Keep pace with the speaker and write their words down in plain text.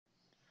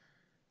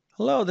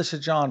Hello, this is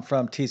John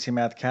from TC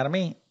Math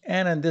Academy,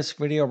 and in this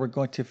video we're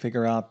going to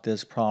figure out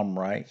this problem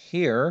right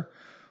here.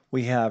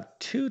 We have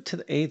 2 to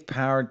the 8th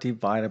power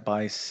divided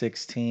by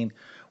 16.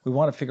 We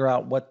want to figure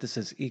out what this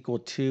is equal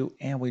to,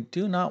 and we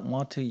do not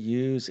want to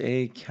use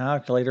a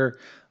calculator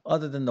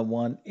other than the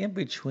one in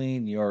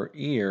between your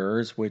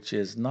ears, which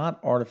is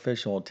not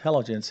artificial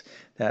intelligence.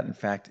 That in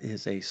fact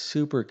is a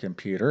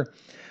supercomputer.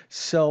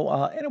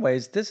 So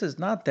anyways, this is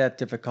not that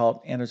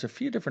difficult, and there's a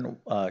few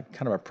different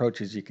kind of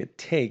approaches you could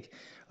take.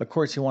 Of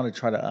course, you want to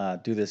try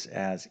to do this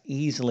as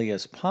easily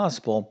as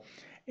possible.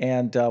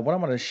 And what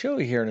I'm going to show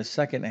you here in a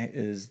second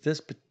is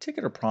this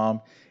particular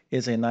problem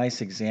is a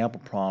nice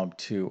example problem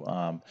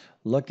to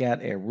look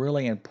at a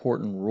really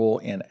important rule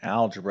in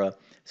algebra.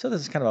 So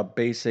this is kind of a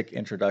basic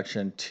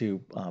introduction to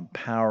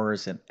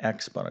powers and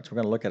exponents. We're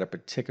going to look at a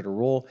particular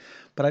rule,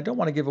 but I don't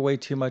want to give away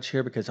too much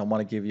here because I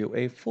want to give you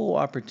a full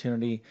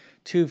opportunity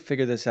to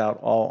figure this out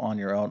all on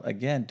your own.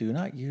 Again, do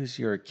not use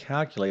your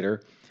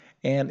calculator.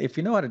 And if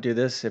you know how to do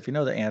this, if you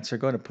know the answer,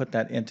 go ahead and put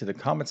that into the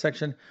comment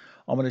section.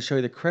 I'm going to show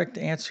you the correct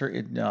answer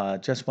in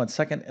just 1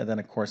 second, and then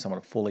of course I'm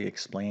going to fully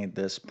explain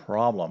this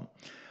problem.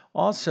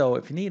 Also,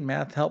 if you need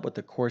math help with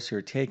the course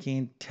you're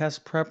taking,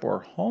 test prep,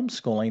 or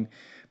homeschooling,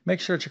 make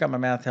sure to check out my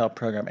math help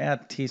program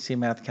at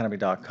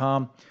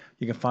tcmathacademy.com.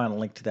 You can find a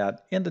link to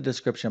that in the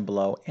description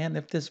below. And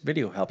if this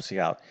video helps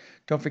you out,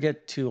 don't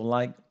forget to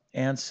like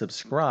and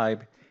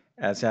subscribe,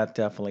 as that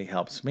definitely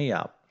helps me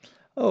out.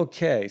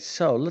 Okay,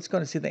 so let's go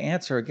and see the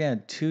answer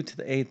again. 2 to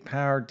the 8th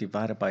power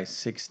divided by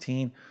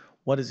 16.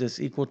 What is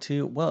this equal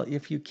to? Well,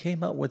 if you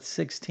came up with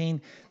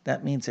 16,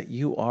 that means that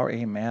you are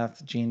a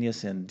math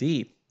genius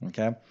indeed.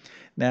 Okay,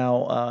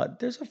 now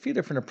there's a few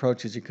different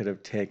approaches you could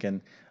have taken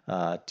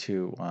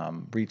to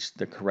reach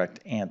the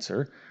correct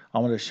answer.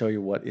 I'm going to show you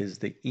what is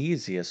the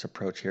easiest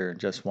approach here in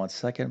just 1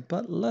 second,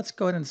 but let's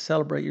go ahead and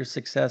celebrate your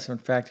success. In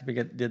fact, if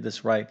you did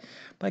this right,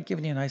 by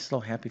giving you a nice little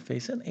happy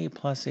face, an A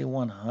plus, a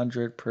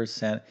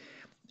 100%.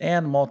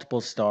 And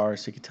multiple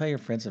stars, so you can tell your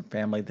friends and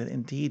family that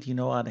indeed you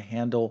know how to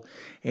handle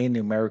a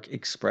numeric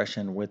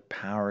expression with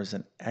powers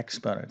and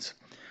exponents.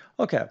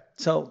 Okay,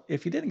 so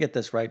if you didn't get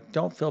this right,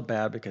 don't feel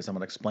bad because I'm going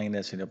to explain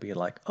this and you'll be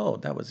like, oh,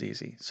 that was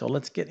easy. So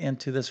let's get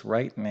into this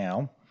right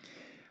now.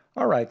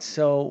 All right,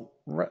 so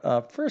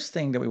first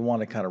thing that we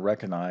want to kind of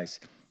recognize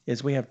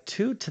is we have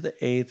 2 to the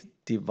 8th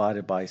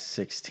divided by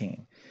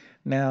 16.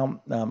 Now,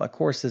 of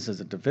course, this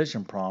is a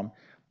division problem,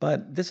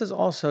 but this is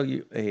also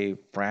a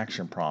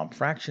fraction problem.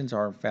 Fractions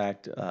are, in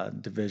fact,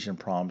 division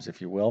problems,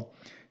 if you will,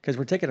 because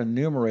we're taking a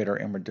numerator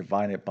and we're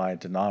dividing it by a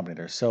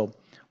denominator. So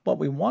what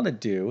we want to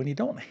do, and you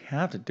don't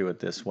have to do it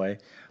this way,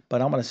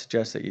 but I'm going to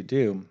suggest that you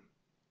do,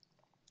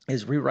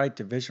 is rewrite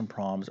division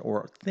problems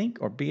or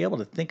be able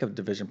to think of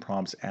division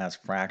problems as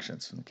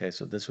fractions. Okay,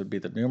 so this would be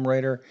the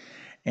numerator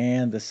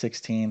and the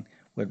 16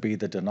 would be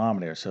the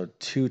denominator. So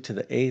 2 to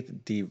the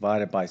 8th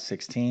divided by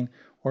 16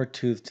 or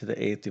 2 to the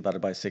 8th divided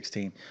by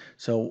 16.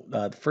 So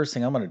the first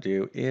thing I'm going to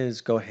do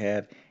is go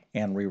ahead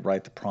and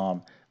rewrite the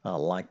problem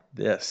like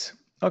this.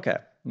 Okay,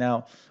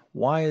 now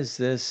why is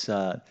this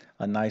a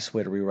nice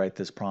way to rewrite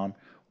this problem?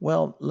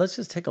 Well, let's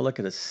just take a look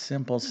at a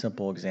simple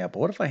example.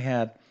 What if I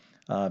had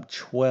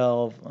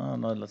 12, oh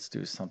no, let's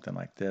do something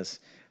like this.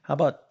 How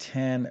about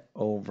 10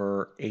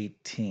 over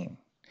 18?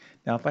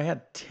 Now, if I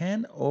had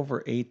 10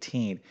 over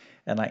 18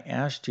 and I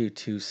asked you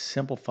to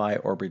simplify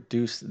or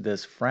reduce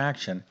this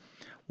fraction,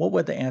 what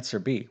would the answer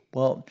be?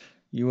 Well,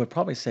 you would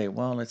probably say,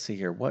 well, let's see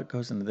here. What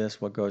goes into this?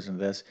 What goes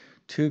into this?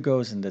 2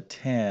 goes into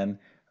 10,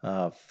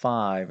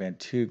 5, and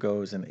 2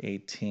 goes into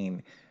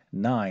 18,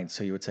 9.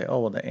 So you would say, oh,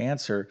 well, the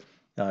answer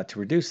to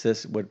reduce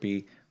this would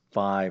be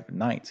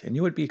 5/9. And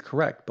you would be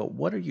correct, but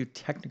what are you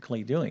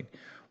technically doing?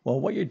 Well,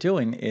 what you're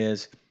doing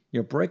is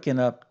you're breaking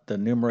up the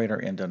numerator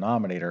and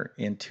denominator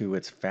into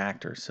its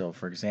factors. So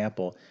for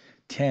example,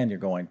 10, you're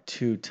going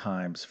 2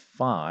 times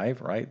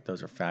 5, right?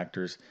 Those are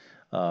factors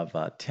of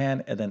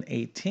 10. And then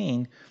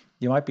 18,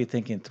 you might be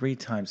thinking 3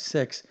 times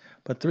 6,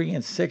 but 3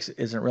 and 6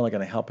 isn't really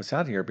going to help us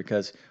out here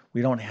because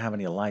we don't have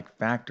any like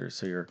factors.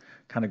 So you're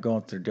kind of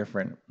going through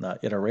different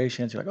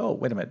iterations. You're like, oh,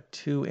 wait a minute,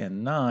 2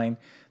 and 9.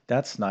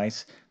 That's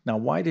nice. Now,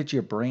 why did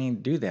your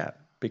brain do that?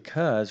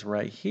 Because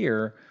right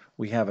here,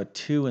 we have a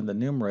 2 in the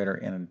numerator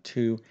and a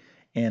 2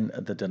 in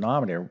the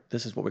denominator.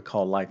 This is what we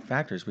call like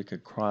factors. We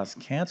could cross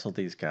cancel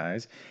these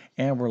guys,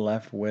 and we're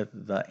left with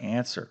the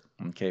answer,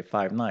 okay,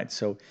 5/9.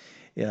 So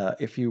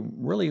if you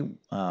really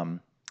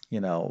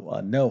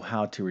know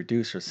how to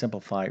reduce or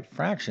simplify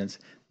fractions,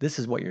 this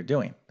is what you're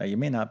doing. Now, you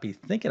may not be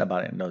thinking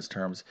about it in those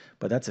terms,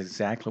 but that's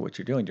exactly what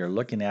you're doing. You're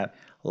looking at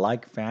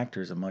like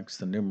factors amongst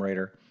the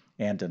numerator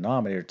and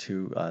denominator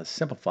to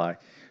simplify.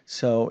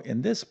 So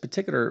in this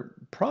particular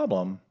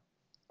problem,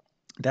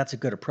 that's a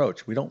good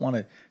approach. We don't want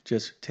to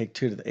just take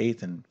 2 to the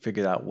 8th and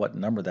figure out what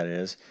number that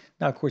is.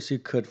 Now, of course, you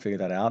could figure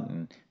that out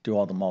and do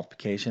all the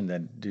multiplication,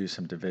 then do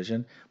some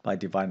division by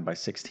dividing by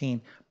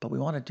 16. But we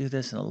want to do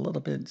this in a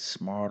little bit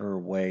smarter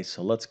way.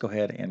 So let's go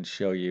ahead and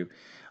show you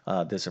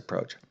this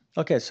approach.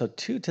 Okay, so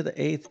 2 to the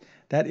 8th,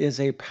 that is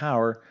a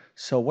power.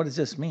 So what does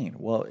this mean?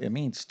 Well, it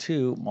means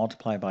 2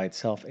 multiplied by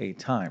itself 8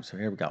 times. So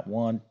here we got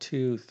 1,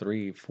 2,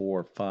 3,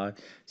 4, 5,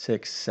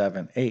 6,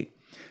 7, 8.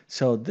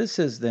 So this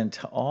is then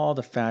to all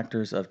the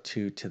factors of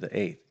 2 to the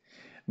 8th.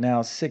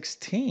 Now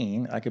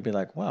 16, I could be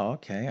like, well,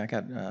 okay,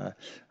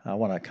 I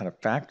want to kind of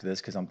factor this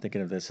because I'm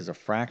thinking of this as a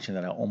fraction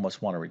that I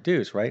almost want to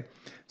reduce, right?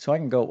 So I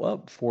can go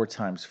up 4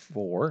 times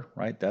 4,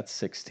 right? That's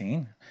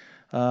 16.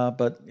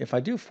 But if I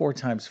do 4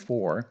 times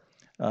 4,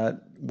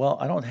 well,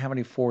 I don't have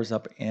any 4s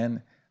up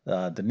in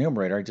the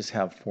numerator. I just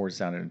have 4s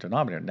down in the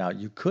denominator. Now,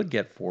 you could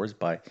get 4s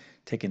by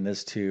taking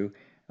this 2,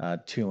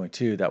 2 and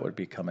 2, that would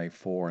become a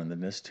 4, and then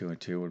this 2 and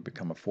 2 would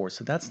become a 4.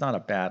 So that's not a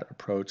bad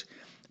approach.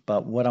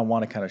 But what I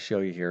want to kind of show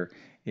you here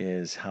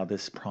is how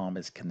this problem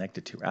is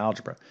connected to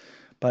algebra.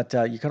 But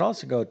you could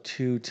also go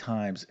 2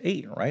 times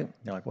 8, right?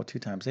 You're like, well, 2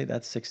 times 8,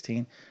 that's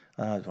 16.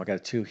 So I got a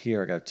 2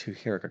 here, I got a 2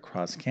 here, I could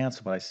cross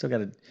cancel, but I still got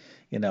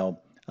to,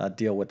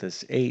 deal with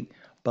this 8.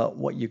 But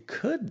what you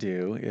could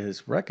do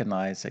is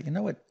recognize that, you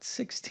know what,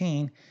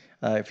 16,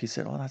 if you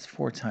said, oh, that's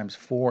 4 times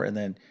 4, and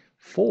then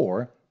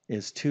 4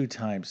 is 2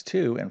 times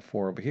 2, and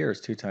 4 over here is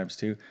 2 times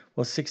 2.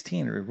 Well,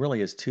 16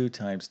 really is 2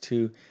 times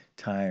 2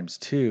 times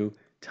 2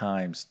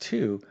 times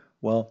 2.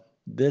 Well,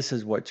 this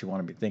is what you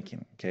want to be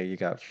thinking. Okay, you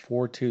got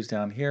 4 2's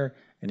down here,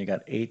 and you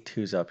got 8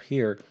 2's up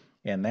here.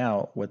 And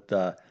now with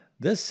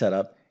this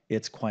setup,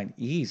 it's quite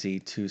easy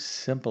to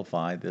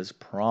simplify this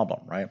problem,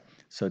 right?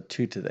 So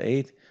 2 to the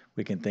 8th,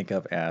 we can think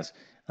of as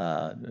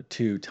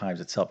 2 times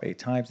itself 8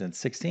 times, and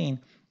 16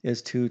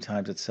 is 2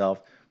 times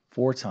itself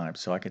 4 times.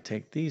 So I could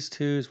take these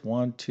 2's,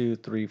 1, 2,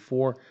 3,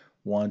 4,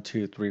 1,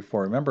 2, 3,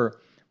 4.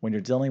 Remember, when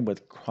you're dealing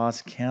with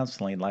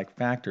cross-canceling like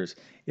factors,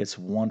 it's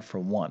 1 for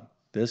 1.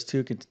 This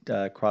 2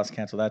 can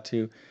cross-cancel that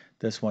 2.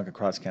 This 1 can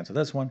cross-cancel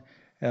this 1,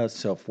 and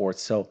so forth.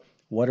 So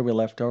what are we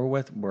left over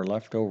with? We're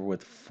left over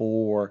with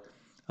 4,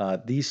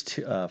 these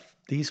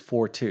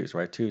 4 2's,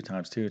 right? 2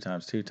 times 2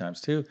 times 2 times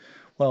 2.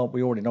 Well,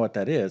 we already know what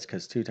that is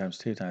because 2 times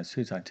 2 times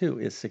 2 times 2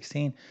 is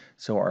 16.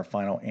 So our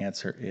final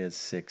answer is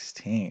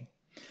 16.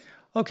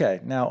 Okay,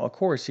 now, of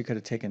course, you could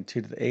have taken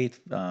 2 to the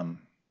 8th,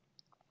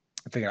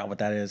 figure out what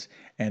that is,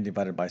 and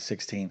divided by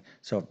 16.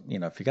 So,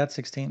 if you got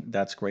 16,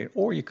 that's great.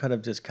 Or you could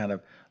have just kind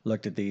of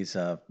looked at these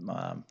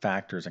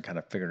factors and kind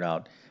of figured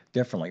out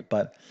differently.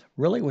 But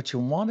really what you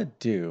want to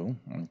do,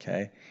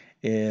 okay,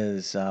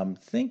 is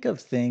think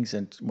of things,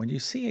 and when you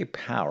see a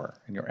power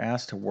and you're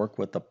asked to work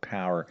with the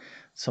power,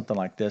 something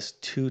like this,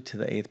 2 to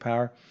the 8th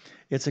power,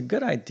 it's a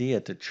good idea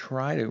to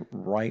try to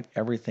write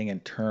everything in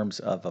terms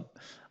of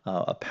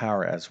a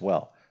power as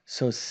well.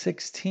 So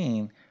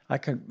 16, I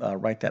could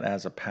write that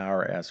as a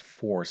power as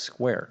 4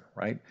 squared,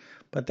 right?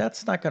 But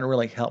that's not going to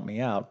really help me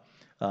out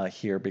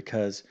here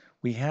because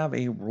we have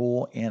a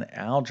rule in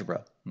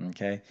algebra,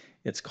 okay?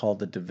 It's called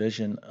the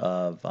division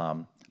of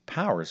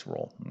powers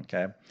rule,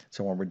 okay?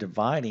 So when we're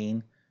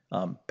dividing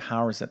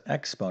powers and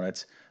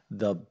exponents,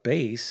 the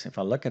base, if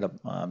I look at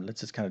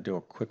let's just kind of do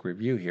a quick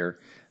review here.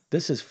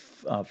 This is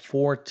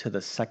 4 to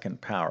the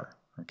second power,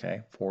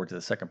 okay? 4 to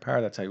the second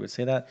power, that's how you would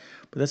say that.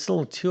 But this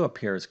little 2 up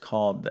here is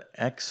called the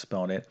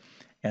exponent,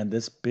 and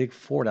this big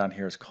 4 down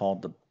here is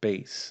called the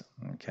base,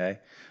 okay?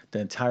 The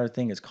entire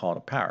thing is called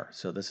a power.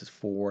 So this is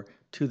 4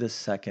 to the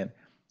second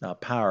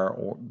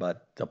power,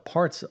 but the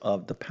parts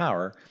of the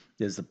power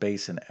is the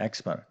base and the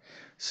exponent.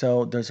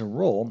 So there's a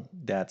rule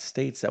that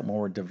states that when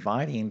we're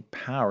dividing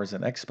powers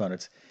and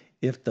exponents,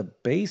 if the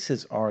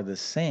bases are the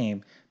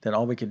same, then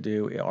all we can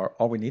do, or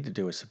all we need to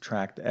do is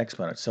subtract the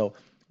exponent. So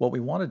what we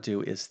want to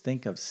do is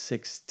think of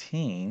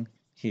 16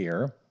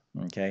 here,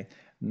 okay,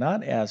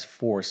 not as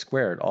 4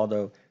 squared,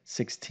 although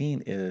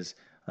 16 is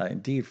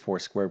indeed 4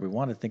 squared. We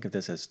want to think of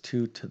this as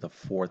 2 to the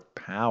 4th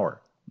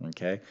power,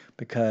 okay,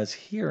 because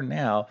here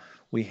now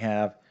we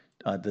have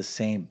the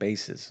same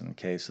bases,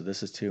 okay, so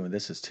this is 2 and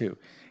this is 2.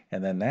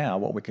 And then now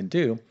what we can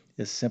do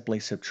is simply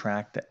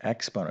subtract the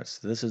exponents.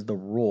 This is the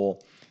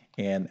rule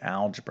in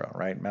algebra,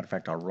 right? Matter of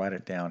fact, I'll write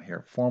it down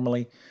here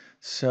formally.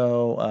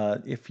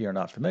 So if you're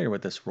not familiar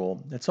with this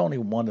rule, it's only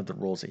one of the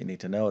rules that you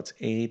need to know. It's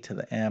a to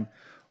the m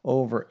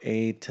over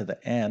a to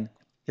the n.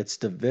 It's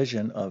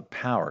division of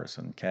powers,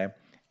 okay?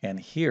 And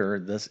here,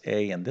 this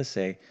a and this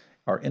a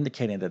are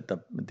indicating that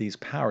these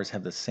powers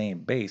have the same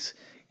base.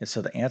 And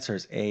so the answer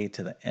is a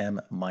to the m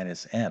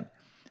minus n,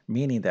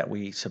 meaning that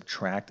we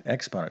subtract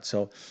exponents.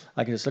 So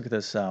I can just look at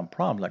this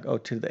problem like, oh,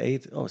 2 to the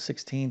 8th, oh,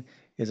 16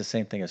 is the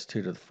same thing as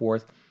 2 to the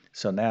 4th.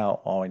 So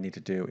now all I need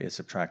to do is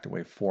subtract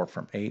away 4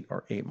 from 8,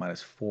 or 8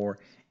 minus 4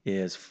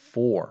 is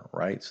 4,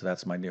 right? So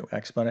that's my new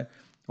exponent,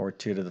 or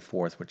 2 to the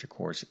 4th, which of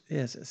course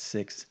is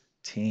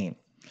 16.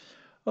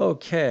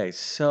 Okay,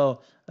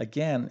 so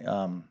again,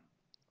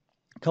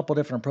 a couple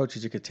different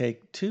approaches you could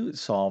take to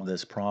solve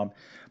this problem.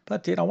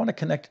 But I want to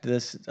connect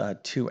this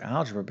to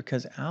algebra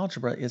because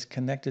algebra is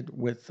connected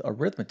with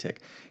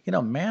arithmetic.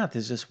 Math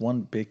is just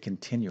one big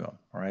continuum,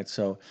 all right?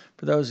 So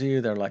for those of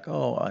you that are like,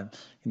 oh, I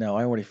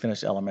already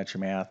finished elementary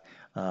math.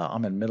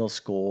 I'm in middle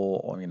school,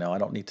 or, I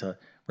don't need to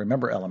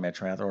remember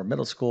elementary math, or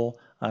middle school,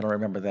 I don't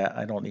remember that.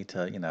 I don't need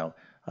to,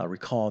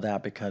 recall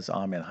that because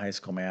I'm in high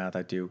school math,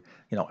 I do,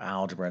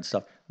 algebra and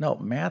stuff. No,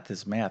 math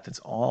is math. It's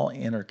all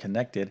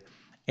interconnected,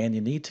 and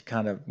you need to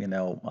kind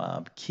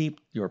of,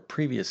 keep your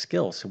previous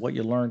skills. So what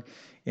you learned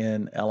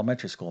in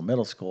elementary school,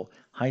 middle school,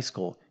 high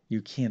school,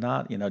 you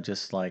cannot,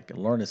 just like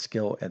learn a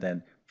skill and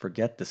then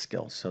forget the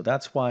skill. So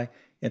that's why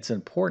it's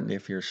important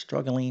if you're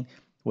struggling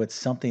with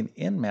something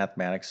in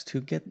mathematics to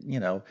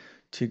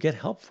get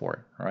help for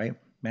it, right?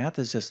 Math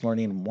is just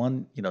learning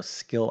one,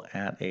 skill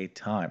at a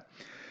time.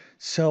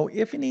 So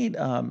if you need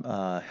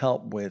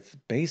help with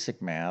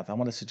basic math, I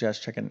want to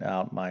suggest checking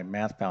out my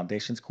Math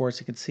Foundations course.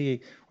 You can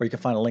see, or you can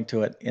find a link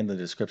to it in the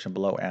description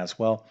below as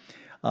well.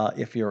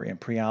 If you're in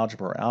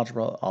pre-algebra or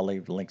algebra, I'll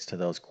leave links to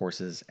those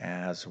courses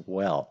as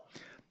well.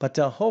 But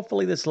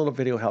hopefully this little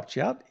video helped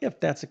you out. If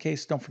that's the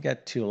case, don't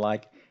forget to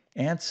like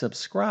and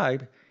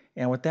subscribe.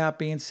 And with that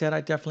being said,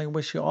 I definitely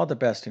wish you all the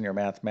best in your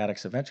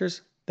mathematics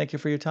adventures. Thank you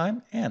for your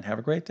time and have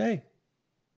a great day.